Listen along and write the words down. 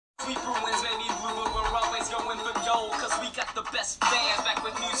we Bruins, maybe blue, but we're always going for gold. Cause we got the best fans back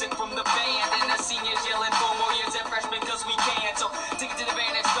with music from the band. And the seniors yelling 4 more years at freshmen cause we can. So take it to the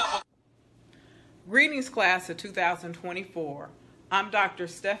band next level. Greetings, class of 2024. I'm Dr.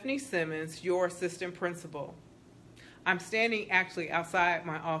 Stephanie Simmons, your assistant principal. I'm standing actually outside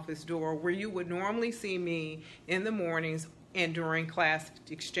my office door where you would normally see me in the mornings and during class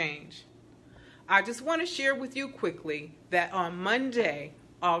exchange. I just want to share with you quickly that on Monday,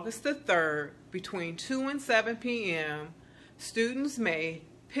 August the 3rd, between 2 and 7 p.m., students may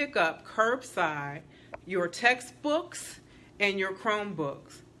pick up curbside your textbooks and your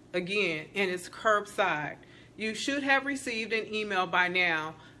Chromebooks. Again, and it's curbside. You should have received an email by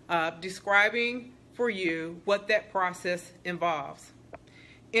now describing for you what that process involves.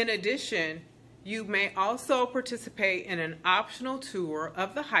 In addition, you may also participate in an optional tour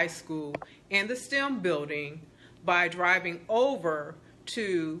of the high school and the STEM building by driving over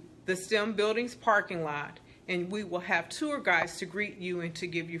to the STEM building's parking lot, and we will have tour guides to greet you and to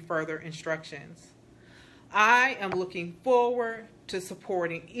give you further instructions. I am looking forward to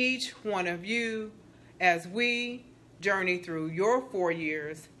supporting each one of you as we journey through your 4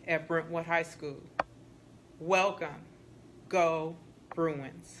 years at Brentwood High School. Welcome. Go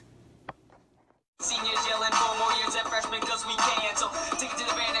Bruins. Seniors yelling 4 more years at freshmen cause we can. So take it to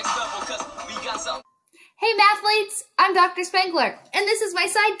the band next level cause we got some. Hey mathletes, I'm Dr. Spangler, and this is my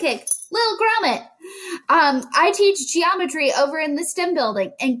sidekick, Lil Gromit. I teach geometry over in the STEM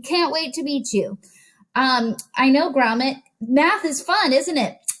building and can't wait to meet you. I know, Gromit, math is fun, isn't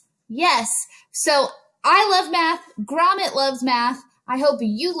it? Yes. So I love math, Gromit loves math. I hope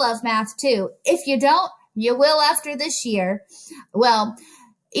you love math too. If you don't, you will after this year. Well,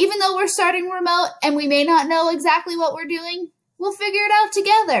 even though we're starting remote and we may not know exactly what we're doing, we'll figure it out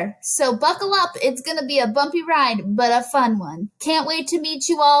together. So buckle up. It's going to be a bumpy ride, but a fun one. Can't wait to meet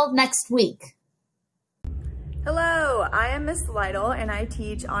you all next week. Hello, I am Miss Lytle and I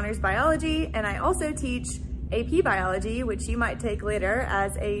teach honors biology, and I also teach AP biology, which you might take later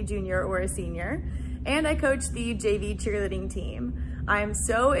as a junior or a senior. And I coach the JV cheerleading team. I'm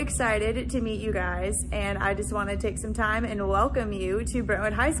so excited to meet you guys, and I just want to take some time and welcome you to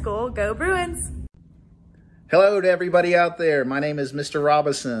Brentwood High School. Go Bruins! Hello to everybody out there. My name is Mr.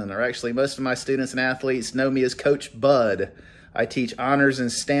 Robinson, or actually most of my students and athletes know me as Coach Bud. I teach honors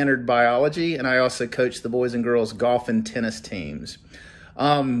and standard biology, and I also coach the boys and girls golf and tennis teams.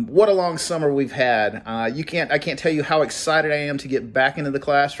 What a long summer we've had. I can't tell you how excited I am to get back into the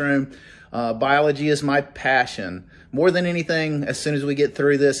classroom. Biology is my passion. More than anything, as soon as we get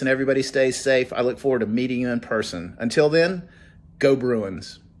through this and everybody stays safe, I look forward to meeting you in person. Until then, go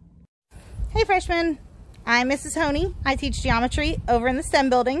Bruins. Hey freshmen, I'm Mrs. Honey. I teach geometry over in the STEM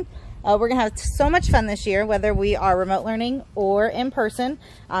building. We're gonna have so much fun this year, whether we are remote learning or in person.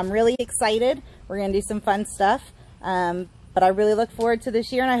 I'm really excited. We're gonna do some fun stuff, but I really look forward to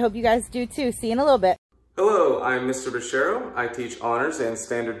this year, and I hope you guys do too. See you in a little bit. Hello, I'm Mr. Bashero. I teach honors and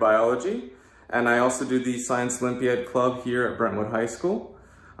standard biology, and I also do the Science Olympiad Club here at Brentwood High School.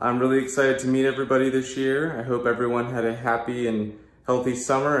 I'm really excited to meet everybody this year. I hope everyone had a happy and healthy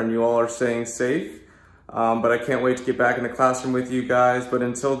summer and you all are staying safe. But I can't wait to get back in the classroom with you guys. But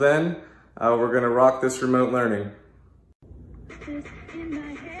until then, we're gonna rock this remote learning.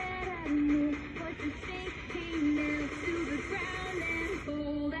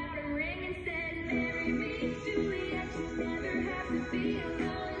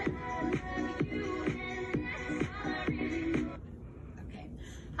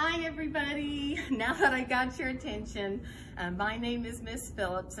 Hi everybody, now that I got your attention, my name is Miss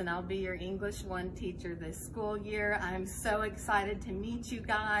Phillips and I'll be your English 1 teacher this school year. I'm so excited to meet you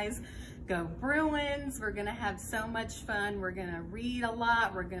guys. Go Bruins, we're gonna have so much fun. We're gonna read a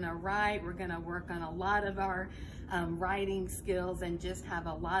lot, we're gonna write, we're gonna work on a lot of our writing skills and just have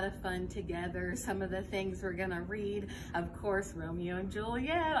a lot of fun together. Some of the things we're gonna read, of course, Romeo and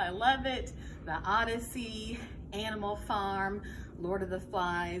Juliet, I love it, the Odyssey, Animal Farm, Lord of the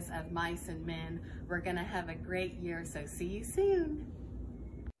Flies, Of Mice and Men. We're gonna have a great year, so see you soon.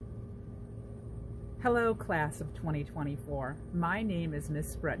 Hello, class of 2024. My name is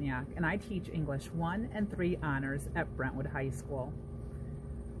Miss Spretniak, and I teach English 1 and 3 honors at Brentwood High School.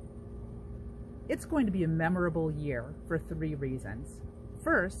 It's going to be a memorable year for 3 reasons.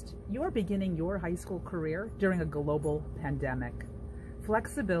 First, you're beginning your high school career during a global pandemic.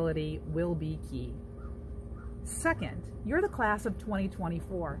 Flexibility will be key. Second, you're the class of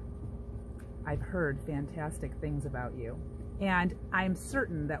 2024. I've heard fantastic things about you, and I'm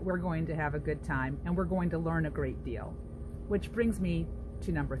certain that we're going to have a good time and we're going to learn a great deal. Which brings me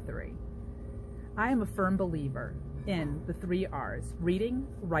to number 3. I am a firm believer in the 3 R's: reading,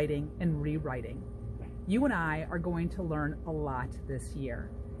 writing, and rewriting. You and I are going to learn a lot this year.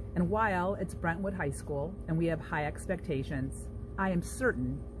 And while it's Brentwood High School and we have high expectations, I am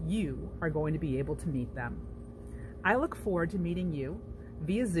certain you are going to be able to meet them. I look forward to meeting you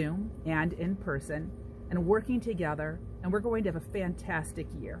via Zoom and in person and working together, and we're going to have a fantastic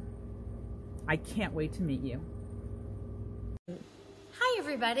year. I can't wait to meet you. Hi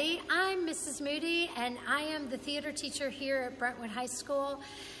everybody, I'm Mrs. Moody and I am the theater teacher here at Brentwood High School.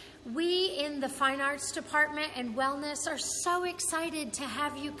 We in the Fine Arts Department and Wellness are so excited to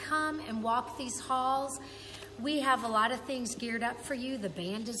have you come and walk these halls. We have a lot of things geared up for you. The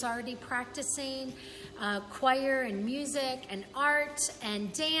band is already practicing. Choir and music and art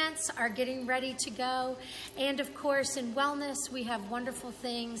and dance are getting ready to go. And of course, in wellness, we have wonderful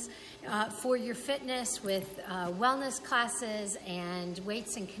things for your fitness with wellness classes and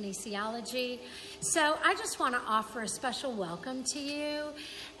weights and kinesiology. So I just want to offer a special welcome to you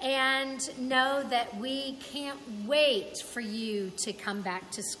and know that we can't wait for you to come back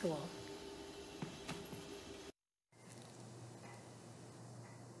to school.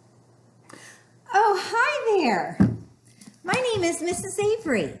 Oh, hi there. My name is Mrs.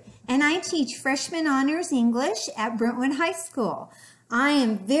 Avery, and I teach Freshman Honors English at Brentwood High School. I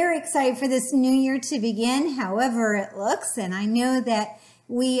am very excited for this new year to begin, however it looks, and I know that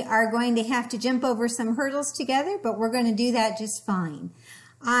we are going to have to jump over some hurdles together, but we're going to do that just fine.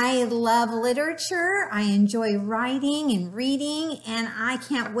 I love literature, I enjoy writing and reading, and I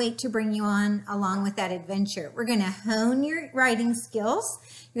can't wait to bring you on along with that adventure. We're going to hone your writing skills.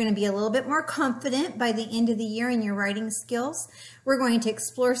 You're going to be a little bit more confident by the end of the year in your writing skills. We're going to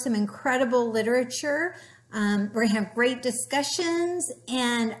explore some incredible literature. We're going to have great discussions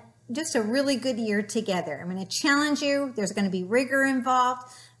and just a really good year together. I'm going to challenge you. There's going to be rigor involved,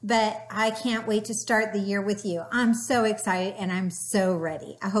 but I can't wait to start the year with you. I'm so excited and I'm so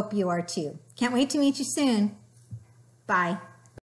ready. I hope you are too. Can't wait to meet you soon. Bye.